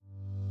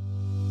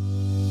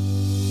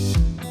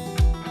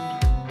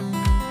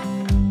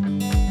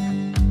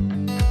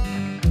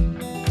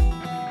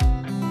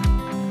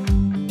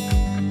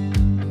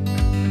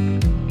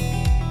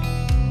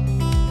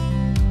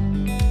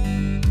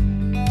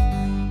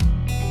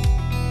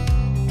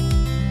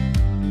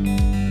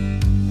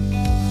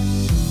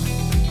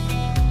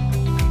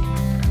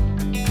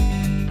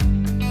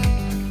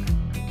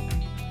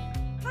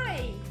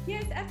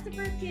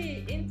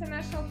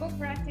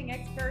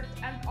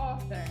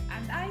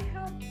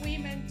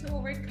to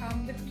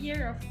overcome the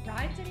fear of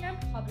writing and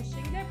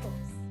publishing their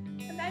books.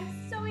 And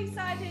I'm so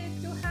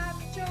excited to have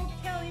Joe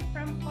Kelly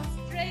from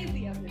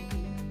Australia with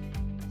me.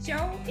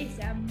 Joe is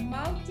a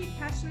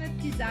multi-passionate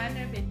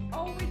designer with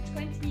over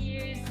 20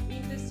 years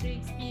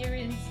industry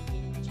experience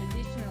in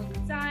traditional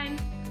design,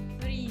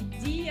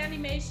 3D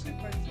animation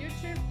for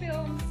future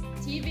films,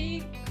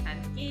 TV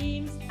and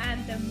games,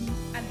 and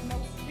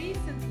most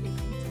recently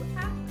into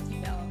app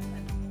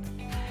development.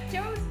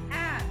 Joe's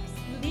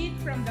apps lead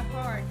from the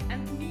heart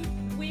and meet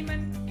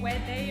women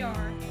where they are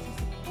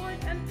to support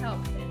and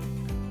help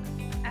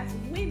them. As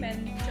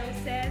women, Joe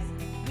says,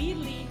 we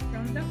lead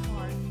from the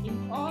heart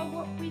in all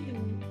what we do,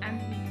 and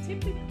we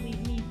typically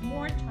need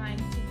more time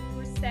to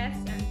process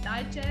and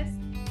digest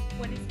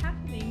what is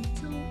happening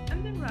to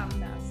and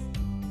around us.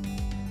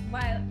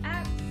 While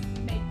apps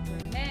make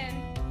for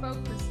men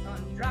focused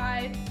on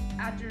drive,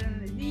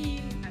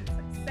 adrenaline, and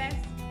success,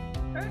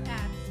 her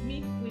apps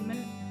meet women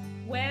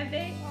where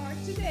they are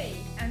today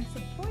and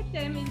support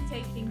them in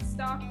taking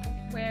stock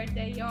of where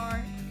they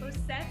are,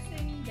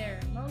 processing their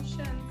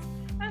emotions,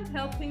 and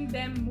helping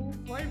them move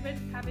forward,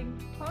 having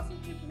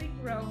positively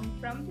grown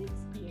from the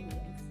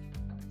experience.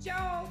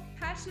 Joe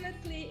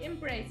passionately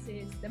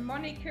embraces the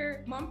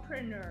moniker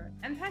mompreneur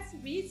and has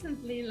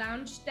recently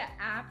launched the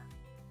app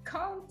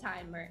Calm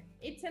Timer.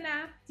 It's an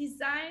app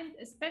designed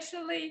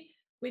especially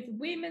with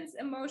women's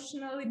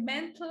emotional,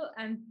 mental,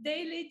 and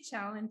daily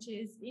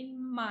challenges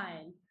in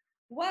mind.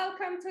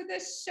 Welcome to the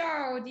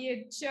show,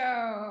 dear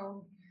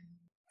Joe.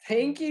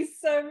 Thank you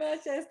so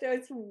much, Esther.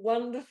 It's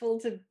wonderful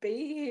to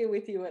be here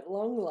with you at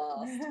long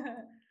last.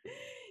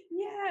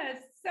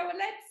 Yes, so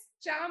let's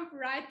jump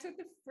right to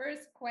the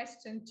first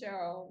question,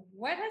 Joe.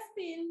 What has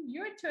been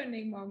your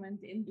turning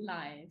moment in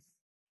life?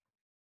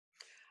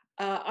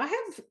 I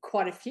have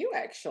quite a few,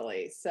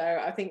 actually. So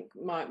I think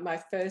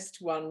my first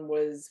one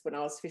was when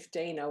I was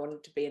 15. I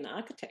wanted to be an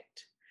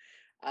architect.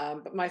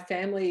 But my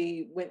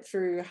family went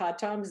through hard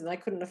times and they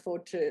couldn't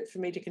afford for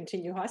me to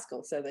continue high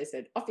school. So they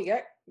said, off you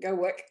go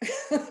work,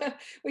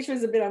 which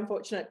was a bit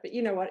unfortunate. But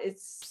you know what?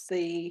 It's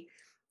the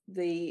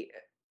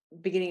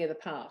beginning of the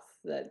path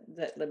that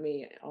led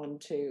me on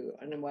to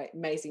an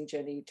amazing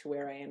journey to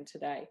where I am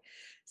today.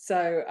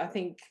 So I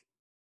think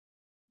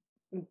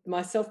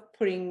myself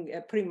putting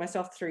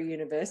myself through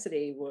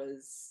university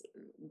was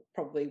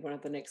probably one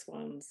of the next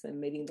ones, and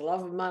meeting the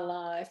love of my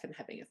life and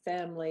having a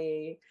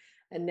family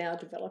and now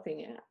developing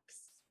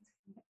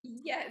apps.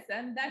 Yes,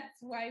 and that's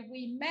why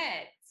we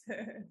met.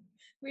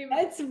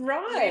 That's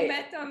right. We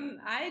met on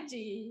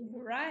IG,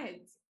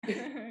 right?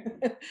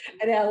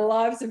 And our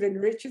lives have been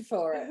richer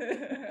for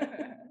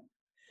it.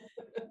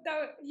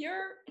 So your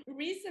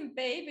recent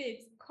baby,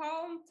 it's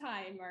Calm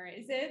Timer,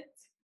 is it?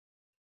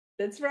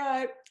 That's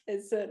right.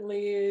 It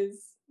certainly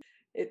is.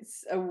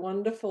 It's a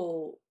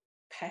wonderful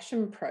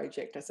passion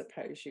project, I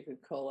suppose you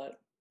could call it.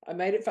 I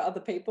made it for other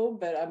people,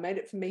 but I made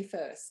it for me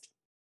first.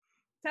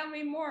 Tell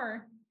me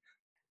more.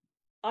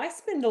 I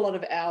spend a lot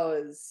of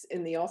hours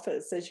in the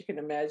office, as you can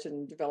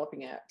imagine,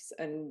 developing apps,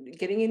 and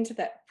getting into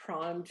that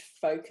primed,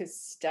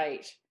 focused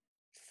state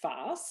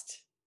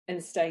fast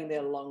and staying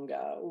there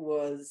longer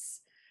was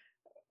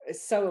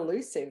so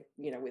elusive,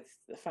 with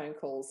the phone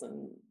calls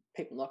and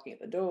people knocking at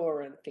the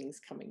door and things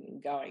coming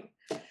and going.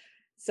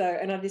 So,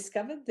 and I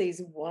discovered these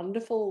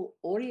wonderful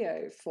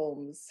audio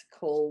forms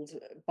called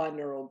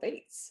binaural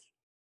beats,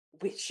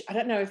 which I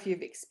don't know if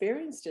you've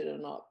experienced it or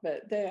not,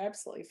 but they're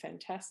absolutely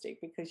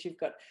fantastic because you've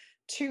got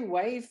two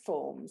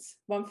waveforms,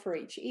 one for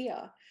each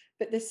ear,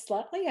 but they're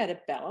slightly out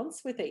of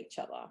balance with each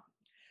other.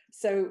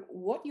 So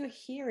what you're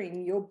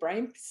hearing, your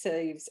brain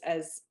perceives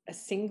as a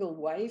single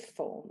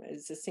waveform,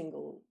 as a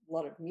single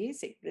lot of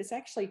music, but it's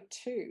actually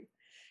two.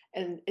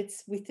 And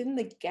it's within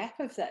the gap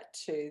of that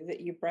two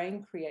that your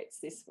brain creates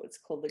this, what's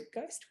called the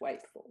ghost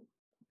waveform.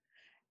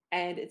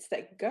 And it's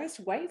that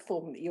ghost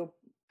waveform that your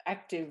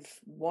active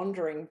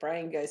wandering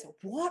brain goes,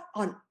 what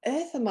on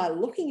earth am I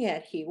looking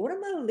at here? What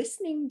am I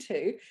listening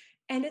to?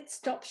 And it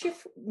stops your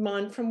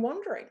mind from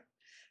wandering.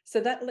 So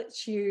that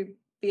lets you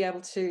be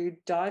able to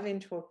dive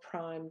into a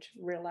primed,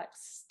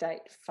 relaxed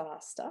state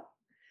faster,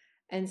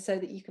 and so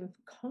that you can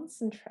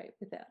concentrate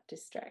without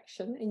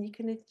distraction and you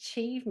can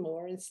achieve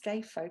more and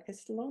stay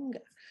focused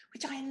longer,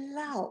 which I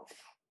love.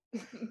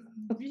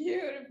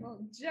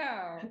 Beautiful,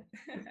 Joe.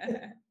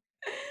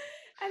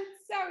 And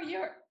so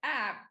your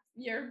app,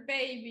 your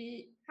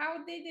baby,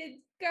 how did it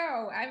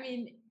go? I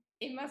mean,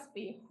 it must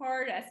be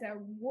hard as a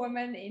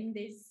woman in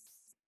this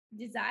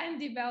design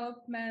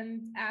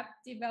development, app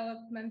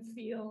development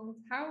field.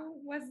 How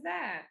was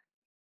that?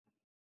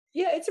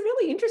 Yeah, it's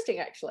really interesting,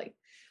 actually.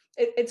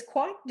 It's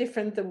quite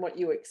different than what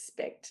you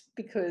expect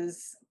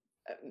because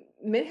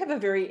men have a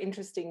very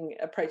interesting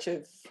approach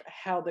of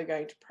how they're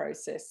going to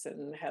process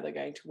and how they're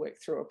going to work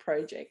through a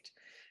project.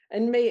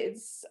 And me,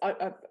 it's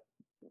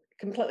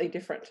completely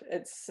different.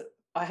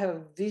 I have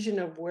a vision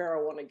of where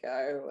I want to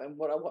go and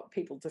what I want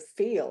people to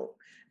feel.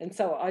 And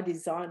so I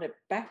design it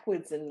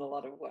backwards in a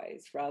lot of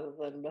ways rather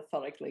than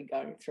methodically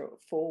going through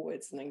it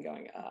forwards and then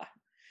going,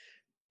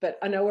 but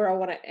I know where I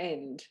want to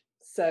end.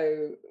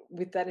 So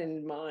with that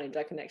in mind,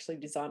 I can actually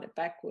design it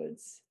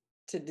backwards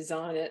to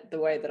design it the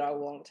way that I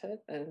want it.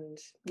 And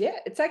yeah,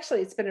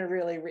 it's been a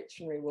really rich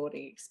and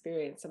rewarding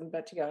experience. I'm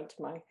about to go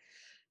into my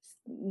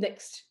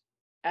next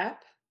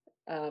app.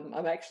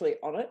 I'm actually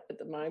on it at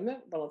the moment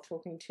while I'm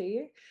talking to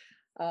you.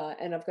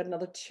 And I've got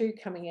another 2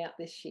 coming out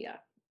this year.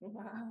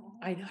 Wow.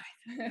 I know,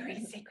 it's a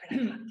very secret. I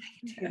can't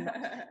take it too much.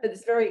 But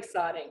it's very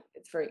exciting.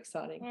 It's very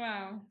exciting.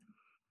 Wow.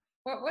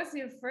 What was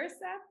your first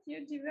app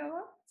you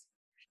developed?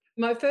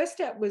 My first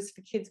app was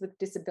for kids with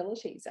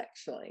disabilities,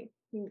 actually,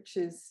 which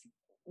is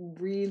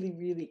really,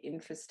 really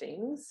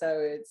interesting. So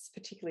it's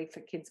particularly for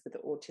kids with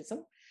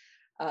autism.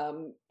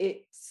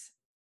 It's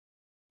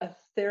a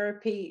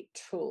therapy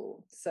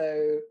tool.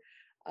 So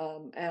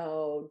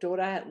our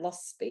daughter had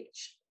lost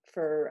speech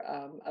for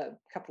a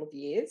couple of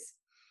years.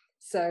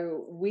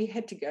 So we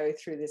had to go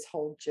through this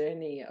whole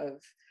journey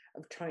of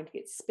trying to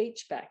get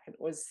speech back. And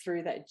it was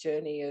through that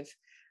journey of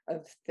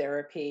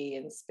therapy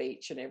and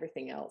speech and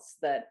everything else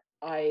that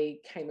I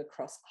came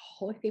across a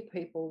whole heap of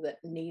people that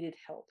needed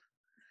help.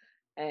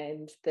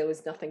 And there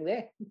was nothing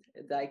there.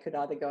 They could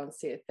either go and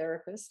see a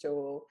therapist,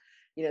 or,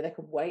 you know, they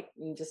could wait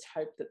and just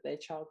hope that their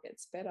child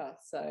gets better.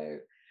 So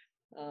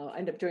I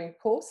ended up doing a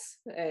course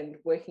and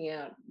working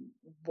out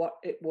what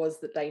it was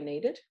that they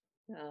needed.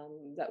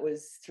 That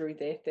was through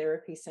their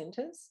therapy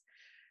centres.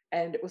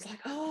 And it was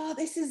like, oh,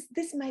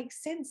 this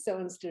makes sense. So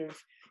instead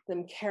of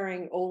them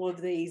carrying all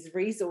of these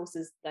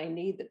resources they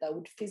need that they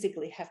would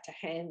physically have to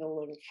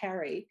handle and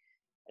carry,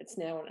 it's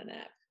now on an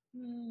app.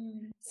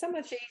 So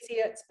much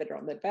easier, it's better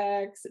on their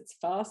backs, it's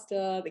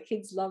faster, the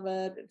kids love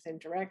it, it's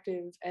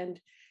interactive, and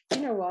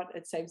you know what,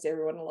 it saves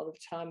everyone a lot of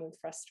time and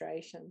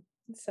frustration.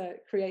 So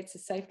it creates a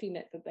safety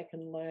net that they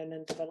can learn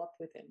and develop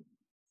within.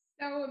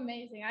 So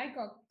amazing. I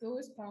got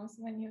goosebumps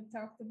when you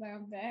talked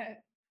about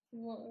that.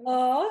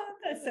 Oh,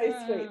 that's so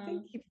sweet.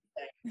 Thank you for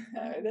saying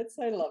so. That's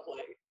so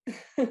lovely.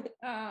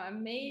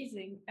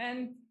 Amazing.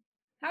 And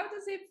how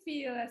does it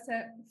feel as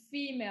a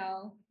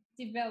female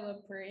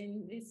developer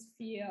in this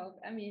field?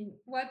 I mean,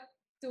 what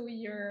do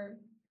your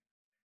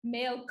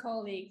male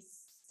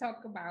colleagues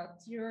talk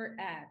about your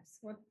apps?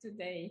 What do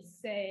they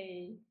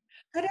say?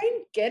 I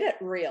don't get it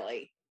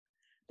really.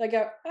 They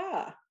go,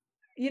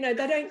 you know,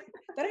 they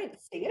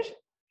don't see it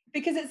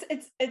because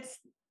it's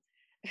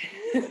I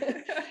don't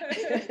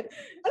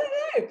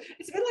know.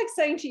 It's a bit like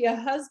saying to your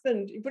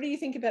husband, what do you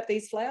think about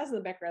these flowers in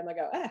the background? They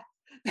go,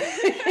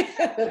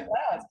 the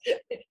flowers.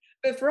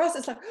 But for us,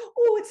 it's like,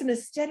 oh, it's an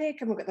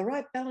aesthetic, and we've got the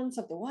right balance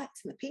of the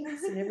whites and the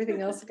pinks and everything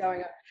else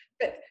going on.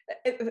 But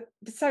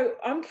so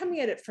I'm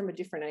coming at it from a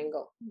different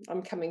angle.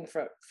 I'm coming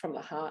from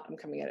the heart. I'm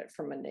coming at it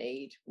from a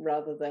need,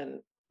 rather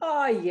than,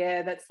 oh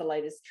yeah, that's the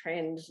latest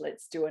trend,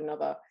 let's do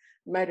another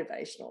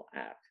motivational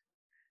app.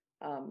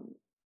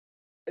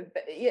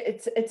 But yeah,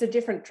 it's a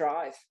different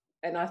drive,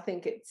 and I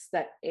think it's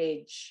that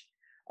edge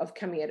of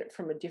coming at it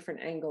from a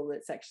different angle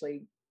that's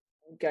actually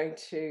going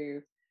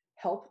to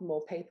help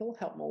more people,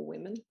 help more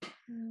women,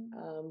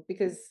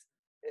 because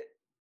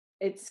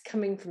it's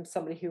coming from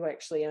somebody who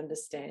actually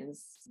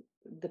understands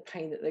the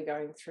pain that they're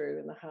going through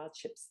and the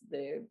hardships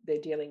they're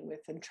dealing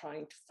with, and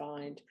trying to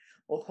find,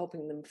 or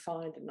helping them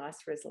find, a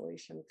nice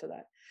resolution for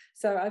that.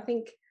 So I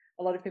think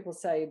a lot of people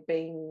say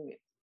being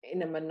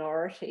in a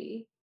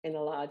minority in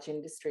a large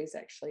industry is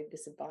actually a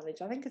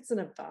disadvantage. I think it's an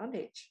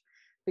advantage,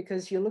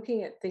 because you're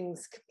looking at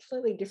things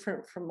completely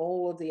different from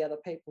all of the other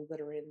people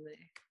that are in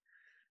there.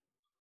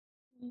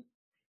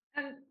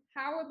 And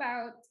how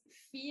about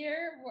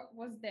fear? What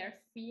was there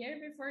fear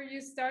before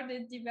you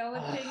started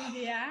developing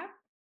the app?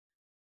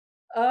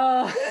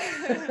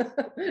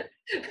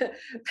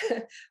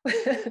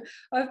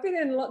 I've been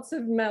in lots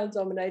of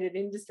male-dominated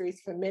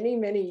industries for many,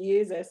 many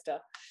years,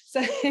 Esther.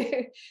 So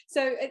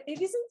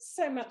it isn't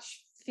so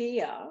much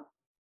fear,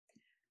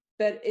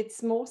 but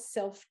it's more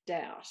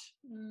self-doubt,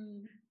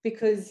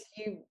 because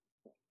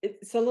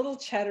it's a little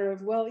chatter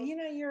of, well, you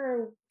know,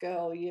 you're a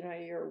girl, you know,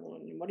 you're a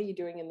woman, what are you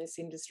doing in this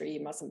industry?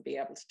 You mustn't be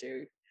able to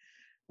do.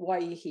 Why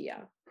are you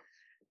here?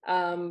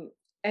 And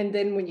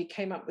then when you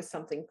came up with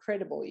something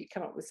credible,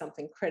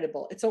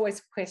 it's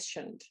always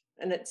questioned,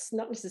 and it's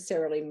not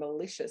necessarily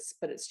malicious,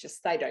 but it's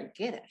just they don't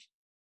get it.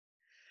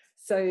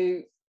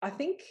 So I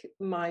think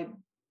my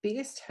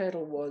biggest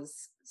hurdle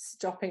was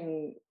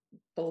stopping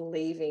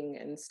believing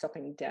and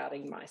stopping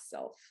doubting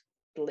myself,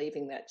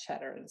 believing that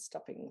chatter and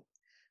stopping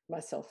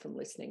myself from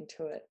listening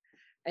to it,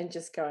 and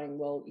just going,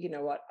 well, you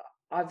know what,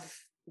 I've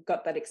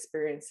got that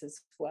experience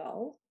as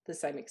well, the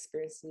same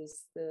experience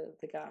as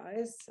the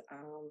guys.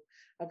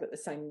 I've got the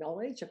same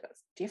knowledge, I've got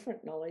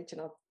different knowledge,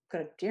 and I've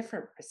got a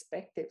different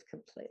perspective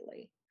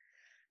completely.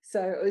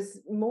 So it was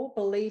more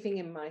believing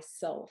in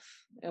myself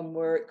and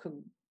where it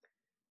could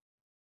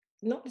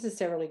not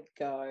necessarily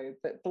go,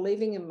 but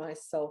believing in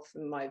myself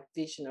and my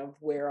vision of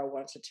where I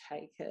want to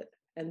take it,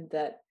 and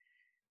that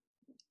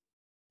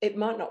it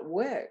might not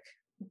work,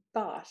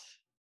 but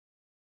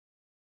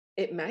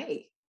it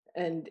may.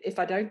 And if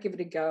I don't give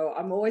it a go,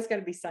 I'm always going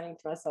to be saying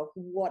to myself,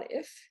 what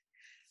if?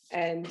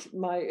 And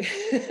my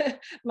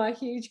my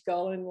huge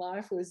goal in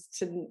life was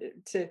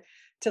to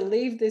to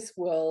leave this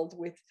world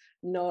with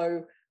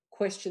no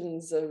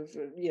questions of,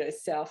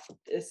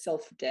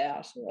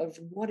 self-doubt of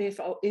what if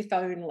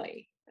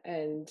only.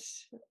 And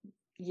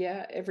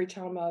yeah, every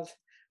time I've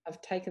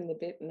taken the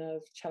bit and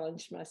I've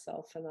challenged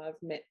myself and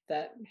I've met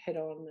that head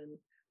on, and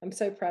I'm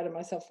so proud of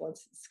myself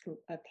once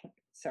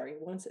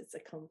it's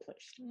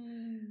accomplished.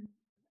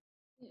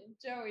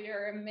 Jo,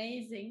 you're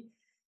amazing.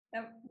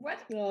 What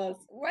Yes.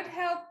 what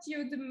helped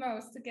you the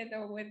most to get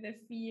over the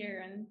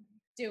fear and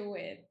do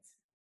it?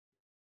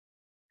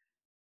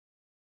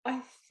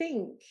 I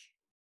think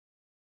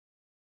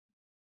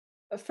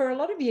for a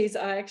lot of years,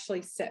 I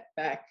actually sat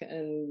back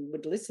and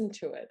would listen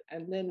to it,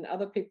 and then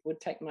other people would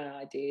take my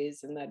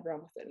ideas and they'd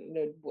run with it and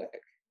it'd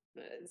work.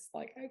 It's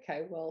like,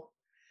 okay, well,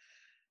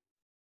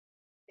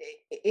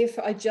 if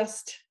I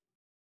just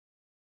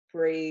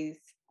breathe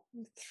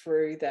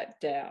through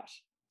that doubt,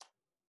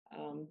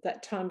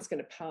 that time's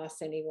going to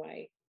pass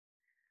anyway.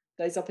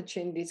 Those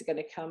opportunities are going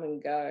to come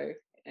and go.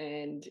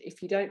 And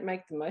if you don't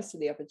make the most of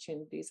the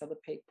opportunities, other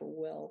people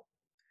will.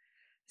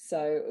 So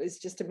it was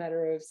just a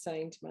matter of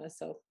saying to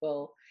myself,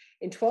 well,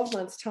 in 12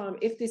 months' time,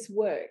 if this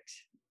worked,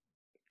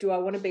 do I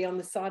want to be on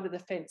the side of the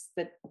fence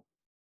that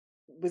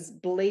was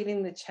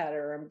believing the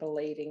chatter and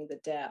believing the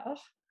doubt?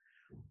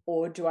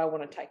 Or do I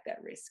want to take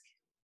that risk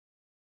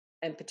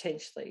and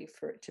potentially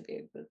for it to be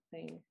a good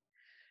thing?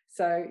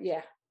 So,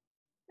 yeah,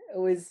 it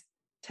was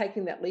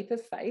taking that leap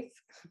of faith,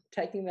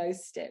 taking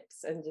those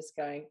steps and just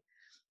going,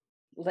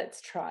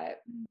 let's try it.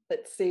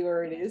 Let's see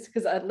where it is.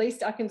 Because at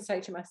least I can say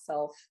to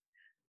myself,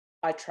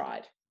 I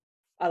tried.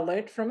 I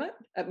learnt from it.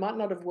 It might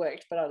not have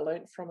worked, but I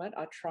learnt from it.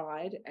 I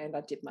tried and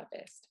I did my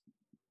best.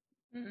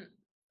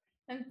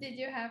 And did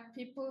you have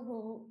people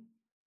who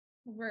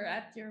were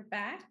at your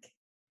back?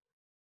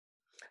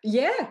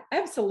 Yeah,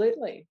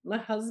 absolutely. My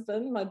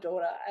husband, my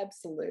daughter,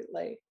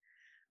 absolutely.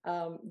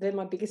 They're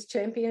my biggest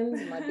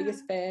champions, my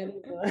biggest fans.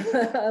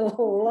 I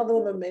love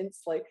them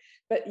immensely.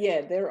 But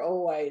yeah, they're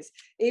always,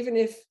 even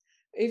if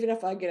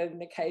I get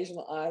an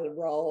occasional eye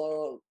roll,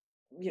 or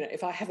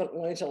if I haven't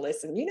learned a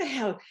lesson,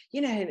 how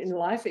in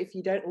life, if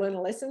you don't learn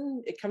a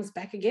lesson, it comes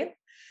back again.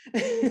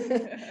 So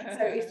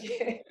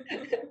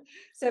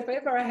if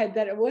ever I had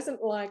that, it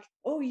wasn't like,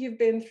 oh, you've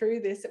been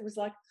through this. It was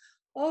like,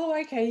 oh,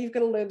 okay, you've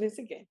got to learn this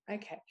again.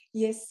 Okay,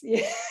 yes,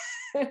 yeah.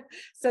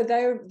 So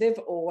they've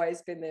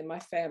always been there. My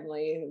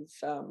family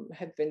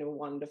have been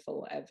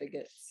wonderful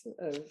advocates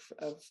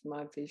of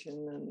my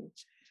vision and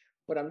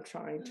what I'm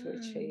trying to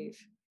achieve.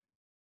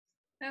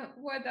 Now,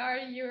 what are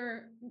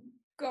your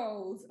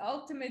goals,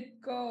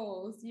 ultimate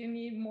goals? You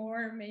need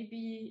more,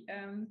 maybe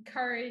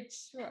courage.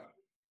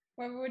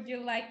 What would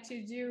you like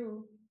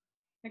to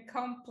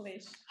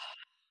accomplish?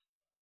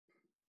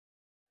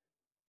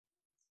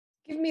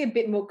 Give me a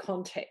bit more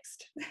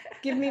context.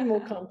 Give me more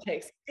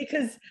context,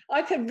 because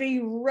I could be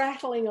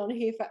rattling on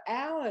here for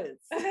hours.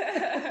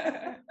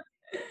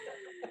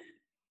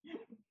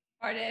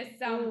 Are there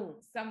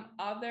some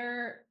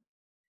other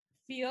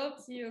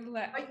fields you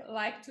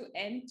like to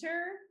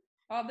enter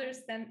others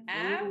than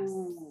apps?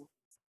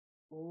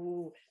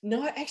 Ooh.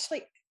 No,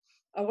 actually,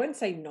 I won't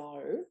say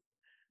no,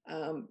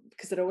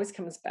 because it always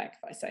comes back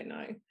if I say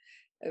no.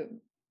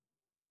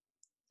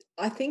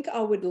 I think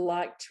I would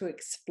like to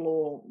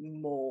explore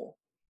more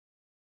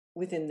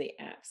within the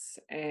apps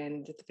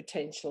and the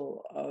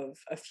potential of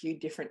a few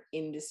different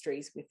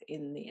industries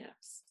within the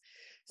apps.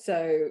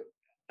 So,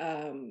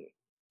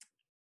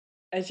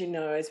 as you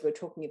know, as we're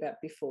talking about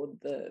before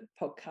the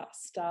podcast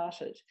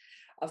started,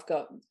 I've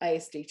got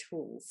ASD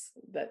Tools.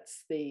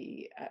 That's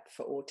the app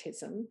for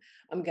autism.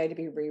 I'm going to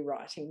be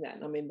rewriting that,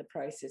 and I'm in the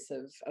process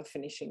of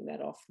finishing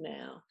that off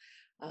now.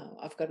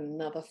 I've got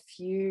another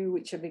few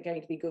which are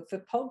going to be good for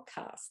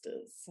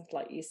podcasters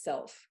like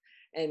yourself,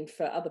 and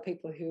for other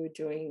people who are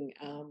doing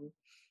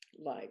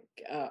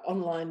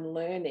online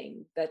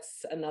learning.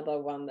 That's another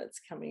one that's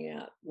coming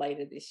out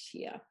later this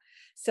year.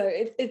 So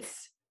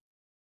it's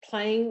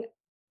playing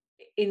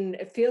in,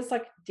 it feels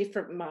like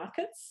different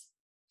markets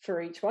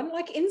for each one.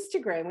 Like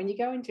Instagram, when you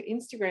go into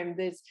Instagram,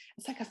 it's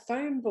like a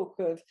phone book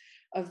of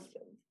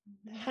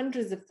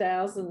hundreds of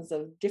thousands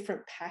of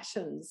different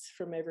passions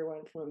from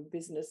everyone, from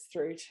business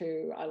through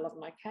to I love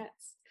my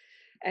cats.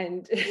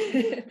 And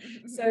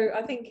so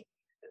I think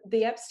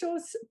the App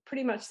Store's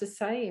pretty much the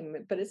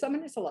same, but it's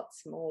a lot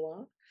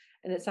smaller,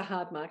 and it's a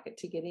hard market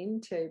to get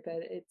into,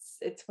 but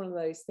it's one of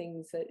those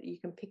things that you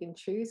can pick and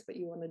choose what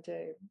you want to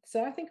do.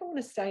 So I think I want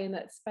to stay in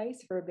that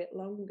space for a bit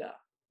longer.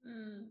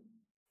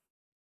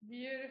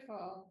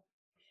 Beautiful.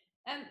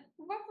 And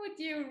what would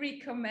you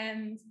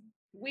recommend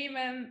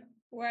women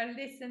who are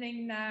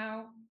listening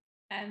now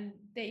and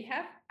they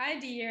have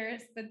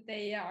ideas, but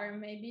they are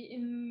maybe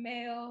in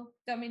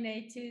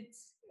male-dominated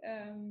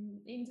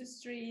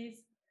industries?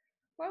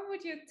 What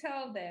would you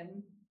tell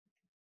them?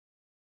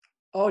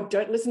 Oh,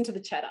 don't listen to the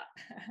chatter.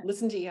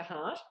 Listen to your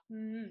heart.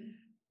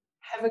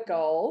 Have a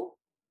goal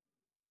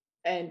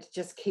and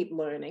just keep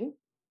learning.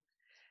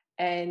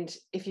 And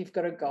if you've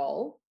got a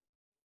goal,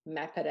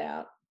 map it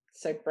out.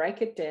 So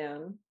break it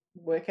down,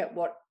 work out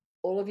what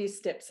all of your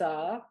steps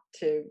are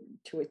to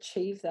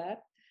achieve that,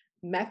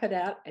 map it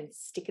out and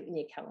stick it in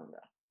your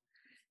calendar.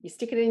 You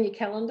stick it in your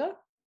calendar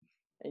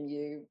and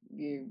you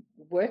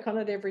work on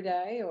it every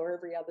day or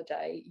every other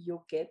day,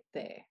 you'll get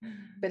there.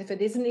 But if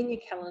it isn't in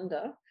your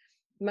calendar,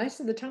 most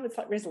of the time it's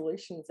like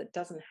resolutions, it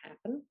doesn't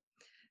happen.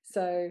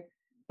 So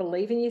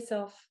believe in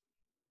yourself,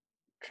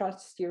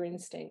 trust your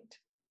instinct,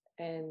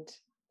 and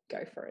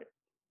go for it.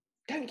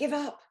 Don't give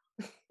up.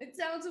 It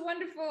sounds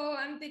wonderful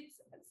and it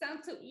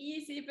sounds so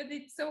easy, but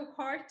it's so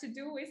hard to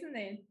do, isn't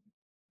it?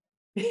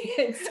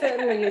 It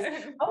certainly is.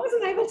 I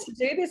wasn't able to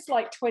do this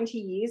like 20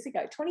 years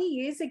ago. 20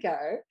 years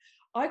ago,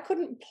 I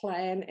couldn't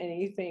plan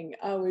anything.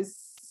 I was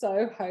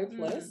so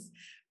hopeless.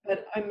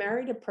 But I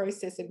married a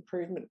process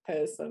improvement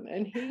person,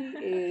 and he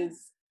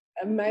is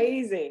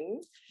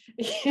amazing.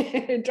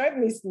 It drove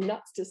me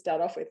nuts to start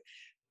off with,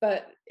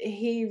 but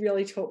he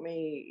really taught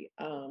me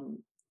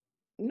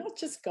not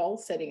just goal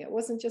setting. It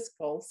wasn't just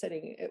goal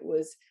setting. It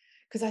was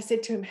because I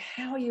said to him,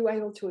 how are you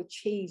able to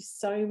achieve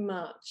so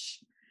much,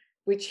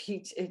 which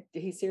he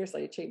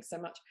seriously achieved so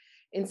much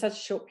in such a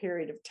short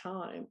period of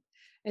time?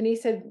 And he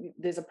said,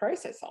 there's a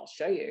process, I'll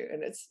show you.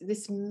 And it's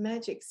this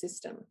magic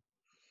system.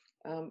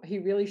 He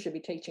really should be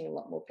teaching a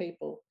lot more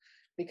people,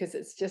 because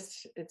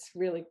it's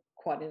really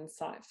quite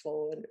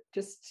insightful, and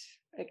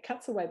it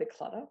cuts away the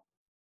clutter.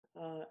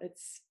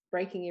 It's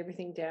breaking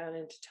everything down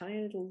into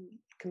tiny little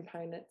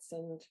components,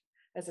 and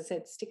as I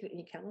said, stick it in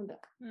your calendar.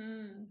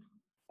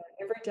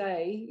 Every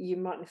day you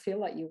mightn't feel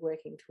like you're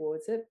working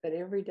towards it, but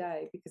every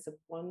day, because of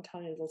one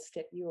tiny little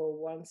step, you are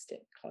one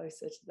step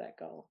closer to that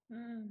goal.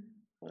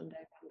 One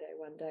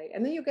day.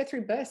 And then you'll go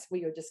through bursts where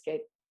you'll just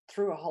get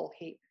through a whole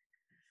heap,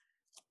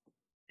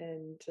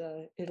 and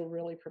it'll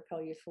really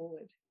propel you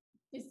forward.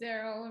 Is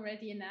there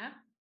already an app?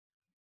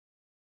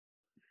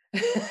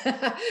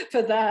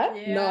 For that?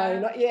 Yeah. No,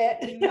 not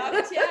yet.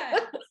 Not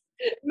yet.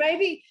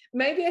 Maybe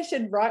I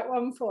should write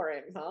one for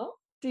him, huh?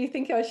 Do you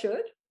think I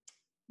should?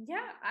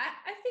 Yeah,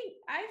 I think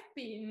I've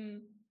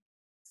been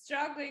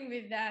struggling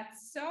with that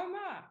so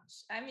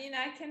much. I mean,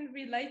 I can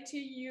relate to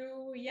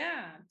you.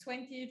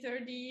 20,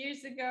 30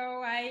 years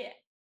ago, I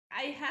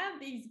had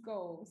these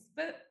goals,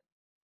 but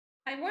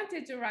I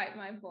wanted to write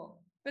my book,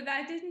 but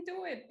I didn't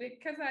do it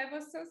because I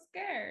was so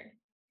scared.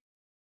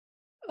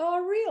 Oh,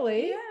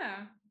 really?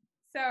 Yeah.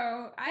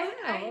 So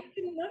I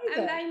didn't know that.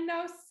 And I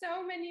know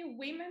so many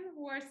women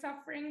who are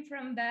suffering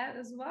from that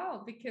as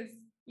well, because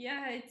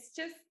it's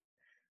just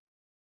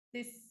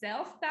this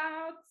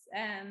self-doubts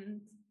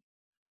and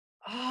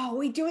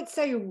we do it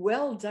so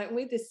well, don't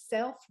we? This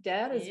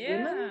self-doubt as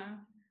women.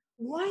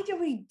 Why do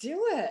we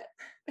do it?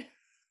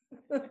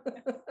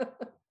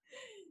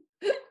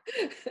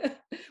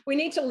 We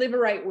need to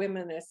liberate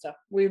women, Esther.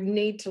 We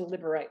need to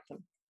liberate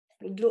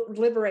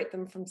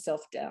them from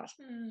self-doubt.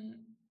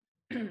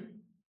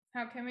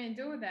 How can we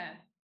do that?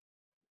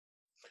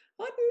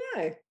 I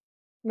don't know.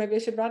 Maybe I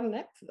should write an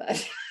app for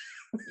that.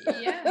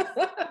 Yeah.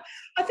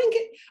 I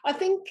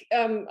think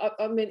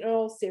I mean, in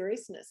all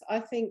seriousness, I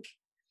think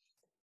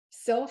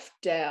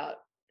self-doubt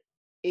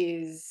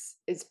is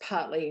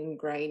partly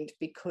ingrained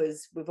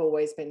because we've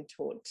always been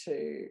taught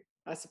to,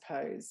 I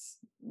suppose,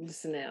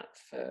 listen out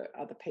for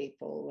other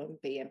people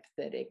and be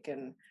empathetic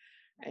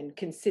and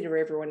consider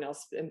everyone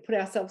else and put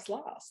ourselves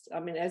last. I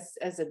mean,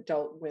 as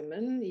adult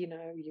women,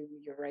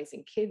 you're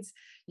raising kids,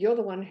 you're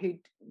the one who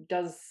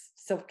does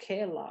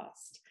self-care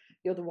last.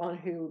 You're the one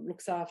who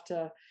looks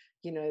after,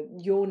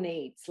 your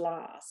needs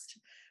last.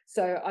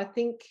 So I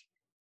think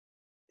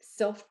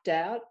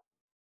self-doubt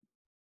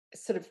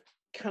sort of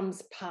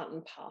comes part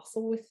and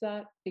parcel with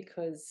that,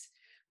 because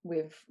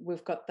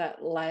we've got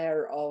that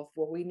layer of,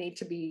 well, we need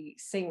to be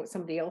seeing what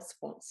somebody else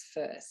wants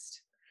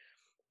first.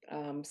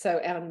 So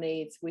our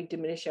needs, we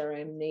diminish our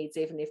own needs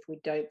even if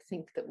we don't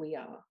think that we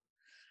are.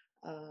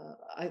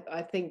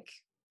 I think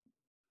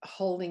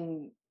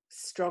holding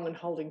strong and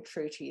holding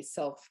true to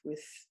yourself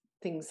with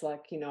things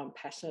like, I'm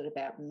passionate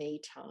about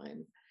me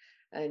time,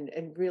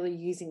 and really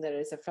using that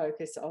as a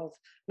focus of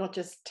not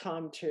just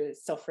time to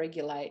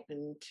self-regulate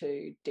and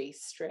to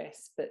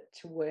de-stress, but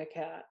to work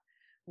out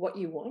what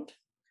you want,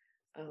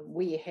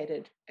 where you're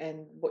headed,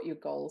 and what your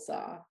goals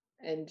are.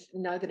 And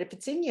know that if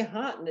it's in your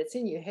heart and it's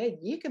in your head,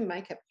 you can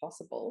make it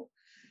possible,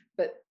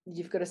 but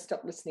you've got to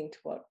stop listening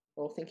to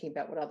or thinking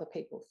about what other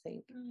people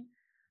think.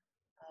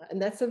 And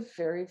that's a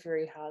very,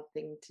 very hard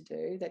thing to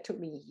do. That took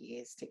me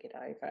years to get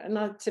over.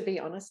 And to be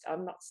honest,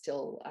 I'm not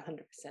still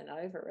 100%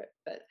 over it,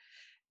 but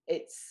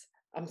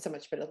I'm so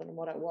much better than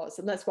what I was.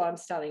 And that's why I'm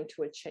starting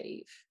to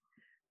achieve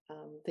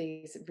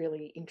these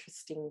really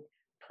interesting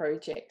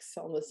projects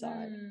on the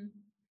side.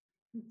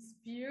 It's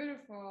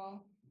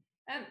beautiful.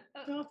 And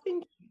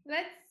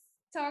let's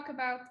talk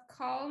about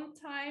Calm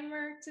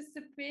Timer just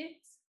a bit.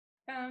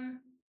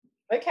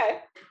 Okay,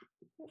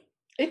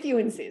 if you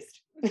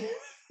insist.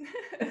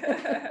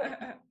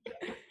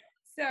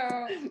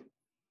 So,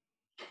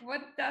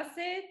 what does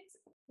it?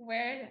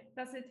 Where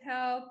does it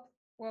help?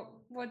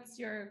 What's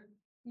your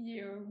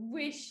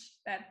wish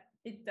that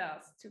it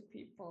does to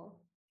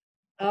people?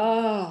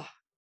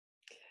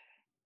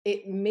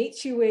 It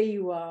meets you where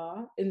you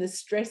are in the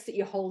stress that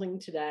you're holding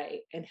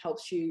today and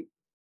helps you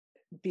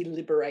be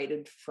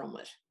liberated from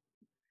it.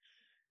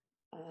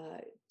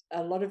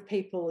 A lot of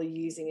people are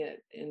using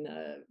it in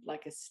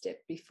a step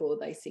before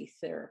they see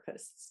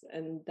therapists,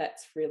 and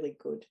that's really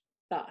good.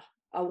 But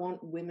I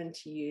want women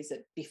to use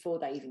it before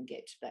they even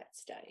get to that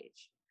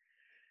stage.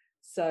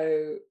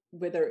 So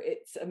whether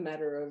it's a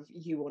matter of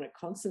you want to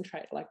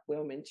concentrate, like we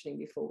were mentioning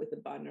before with the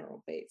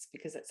binaural beats,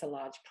 because it's a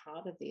large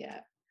part of the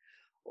app,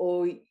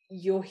 or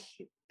you're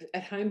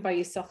at home by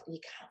yourself and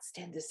you can't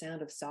stand the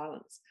sound of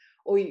silence,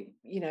 or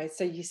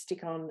so you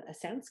stick on a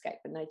soundscape,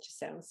 a nature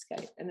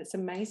soundscape, and it's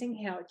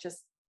amazing how it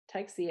just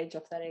takes the edge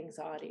off that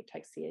anxiety,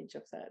 takes the edge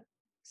off that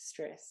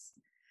stress.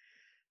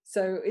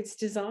 So it's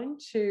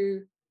designed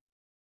to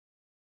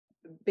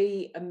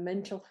be a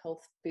mental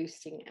health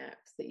boosting app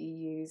that you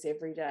use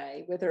every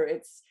day, whether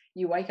it's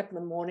you wake up in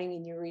the morning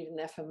and you read an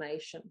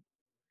affirmation,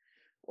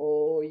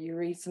 or you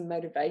read some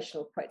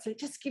motivational quotes. It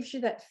just gives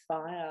you that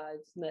fire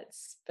and that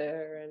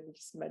spur and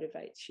just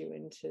motivates you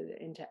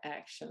into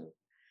action.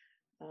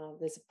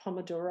 There's a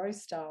Pomodoro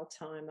style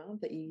timer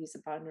that you use a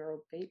binaural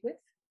beat with,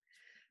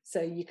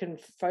 so you can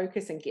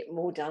focus and get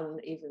more done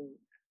even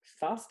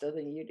faster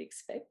than you'd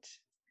expect.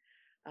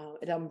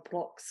 It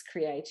unblocks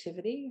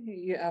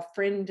creativity.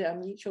 Our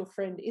mutual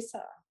friend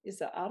Issa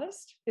is an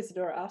artist,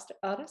 Isadora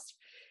artist.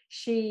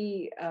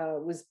 She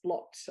was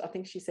blocked, I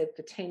think she said,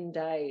 for 10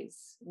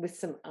 days with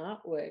some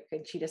artwork,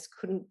 and she just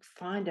couldn't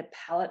find a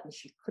palette and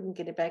she couldn't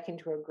get it back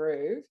into a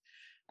groove.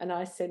 And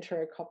I sent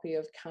her a copy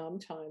of Calm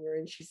Timer,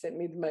 and she sent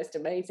me the most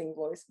amazing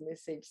voice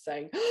message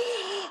saying,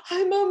 oh,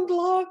 I'm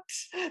unblocked.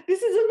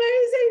 This is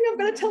amazing. I'm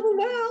going to tell the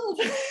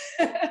world.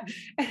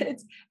 And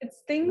it's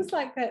things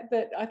like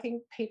that I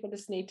think people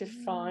just need to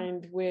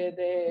find where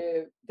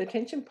the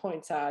tension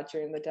points are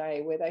during the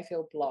day, where they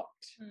feel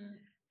blocked,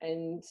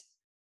 and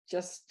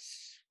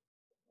just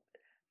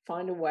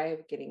find a way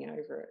of getting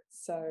over it.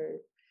 So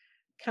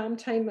Calm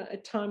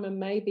Timer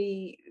may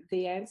be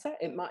the answer.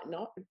 It might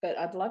not, but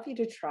I'd love you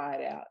to try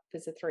it out.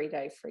 There's a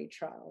 3-day free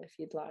trial if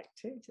you'd like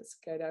to. Just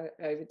go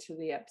over to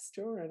the App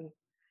Store and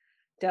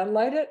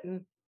download it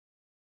and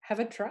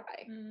have a try.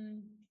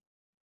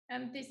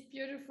 And this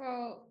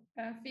beautiful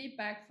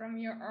feedback from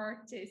your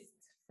artist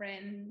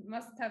friend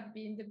must have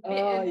been the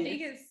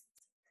biggest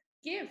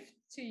gift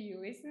to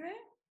you, isn't it?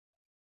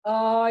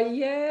 Oh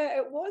yeah,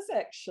 it was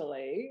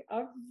actually.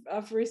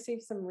 I've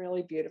received some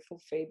really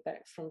beautiful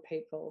feedback from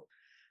people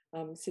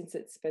since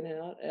it's been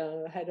out.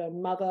 I had a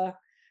mother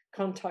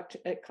contact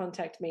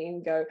me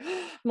and go,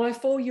 oh, my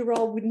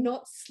 4-year-old would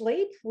not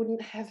sleep,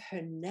 wouldn't have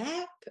her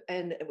nap,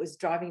 and it was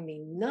driving me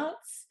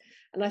nuts.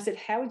 And I said,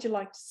 how would you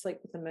like to sleep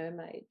with a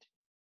mermaid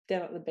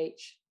down at the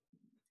beach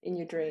in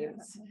your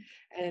dreams?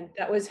 And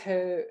that was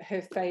her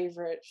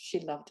favorite. She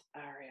loved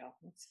Ariel,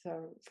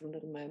 from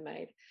Little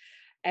Mermaid.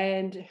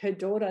 And her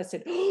daughter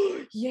said,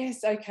 oh,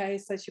 yes, okay.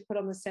 So she put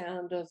on the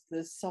sound of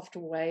the soft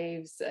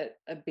waves at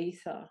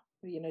Ibiza,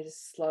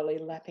 just slowly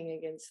lapping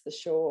against the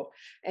shore.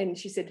 And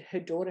she said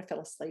her daughter fell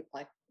asleep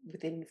like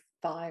within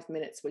 5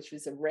 minutes, which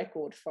was a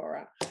record for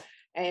her.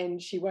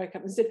 And she woke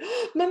up and said,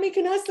 oh, Mummy,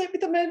 can I sleep with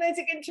the mermaids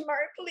again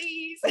tomorrow,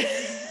 please?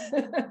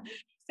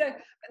 So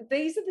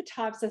these are the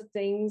types of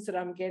things that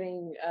I'm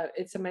getting.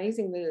 It's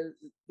amazing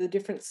the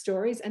different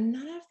stories, and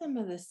none of them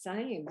are the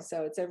same.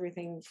 So it's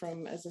everything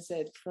from, as I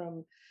said,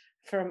 from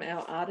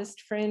our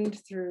artist friend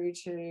through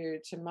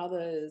to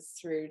mothers,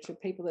 through to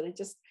people that are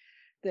just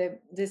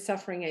they're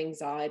suffering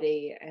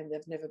anxiety and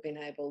they've never been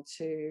able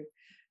to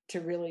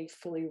really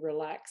fully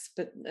relax,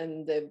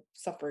 and they're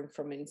suffering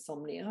from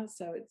insomnia.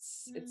 So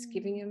it's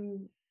giving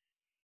them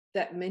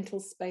that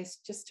mental space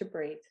just to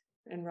breathe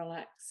and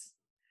relax.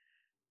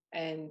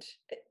 And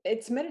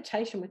it's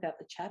meditation without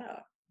the chatter.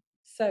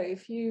 So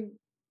if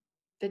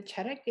the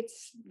chatter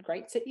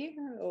grates at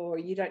you, or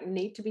you don't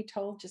need to be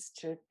told, just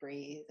to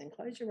breathe and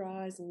close your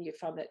eyes, and you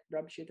find that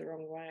rubs you the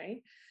wrong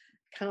way,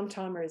 Calm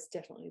Timer is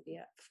definitely the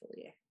app for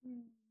you.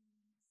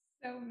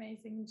 So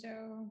amazing,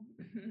 Jo.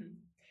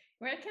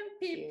 Where can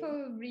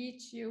people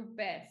reach you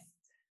best?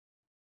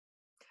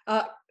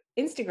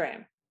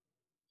 Instagram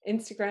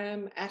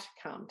at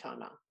Calm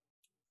Timer.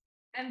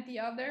 And the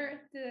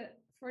other,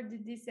 for the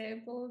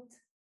disabled?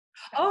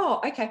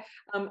 Oh, okay.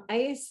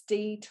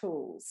 ASD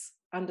Tools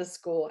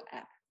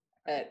 _app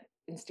at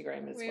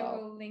Instagram as well.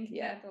 We will link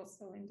that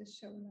also in the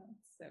show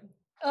notes. So.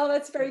 Oh,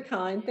 that's very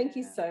kind. Thank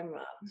you so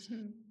much.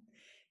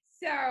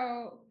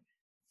 So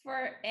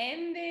for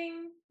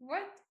ending,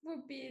 what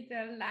would be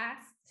the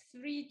last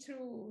 3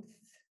 truths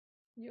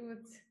you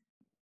would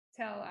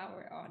tell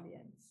our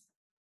audience?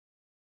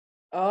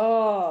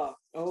 Oh,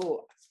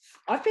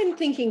 I've been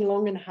thinking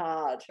long and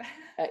hard,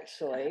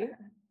 actually,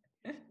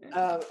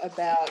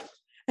 about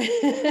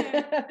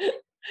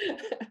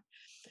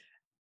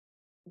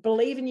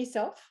believe in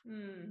yourself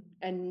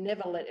and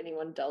never let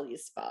anyone dull your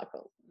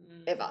sparkle,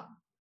 ever.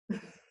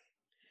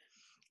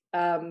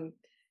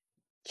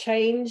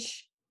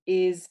 Change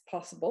is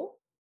possible,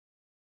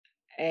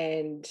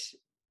 and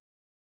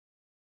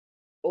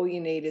all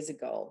you need is a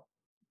goal.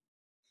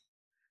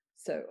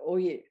 So,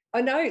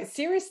 I know,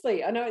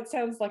 seriously, I know it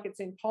sounds like it's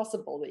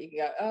impossible that you can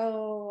go,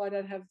 oh, I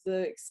don't have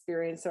the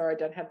experience, or I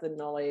don't have the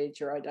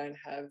knowledge, or I don't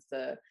have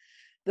the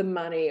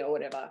money, or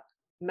whatever.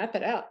 Map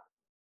it out.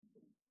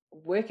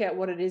 Work out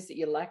what it is that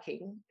you're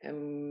lacking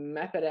and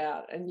map it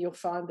out. And you'll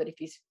find that if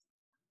you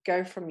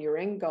go from your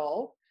end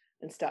goal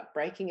and start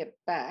breaking it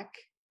back,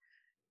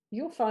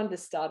 you'll find a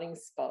starting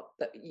spot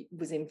that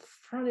was in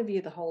front of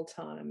you the whole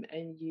time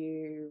and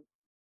you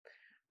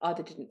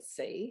either didn't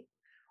see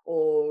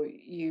or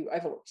you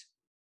overlooked.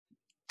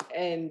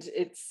 And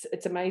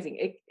it's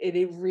amazing.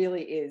 It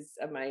really is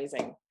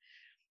amazing.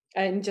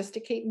 And just to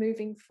keep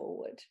moving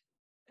forward.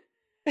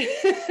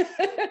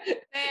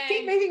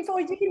 Keep moving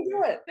forward, you can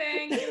do it.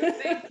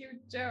 Thank you,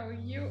 Jo.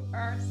 You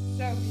are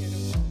so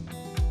beautiful.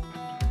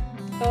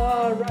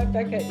 Oh, right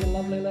back at you,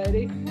 lovely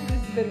lady. This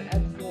has been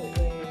absolutely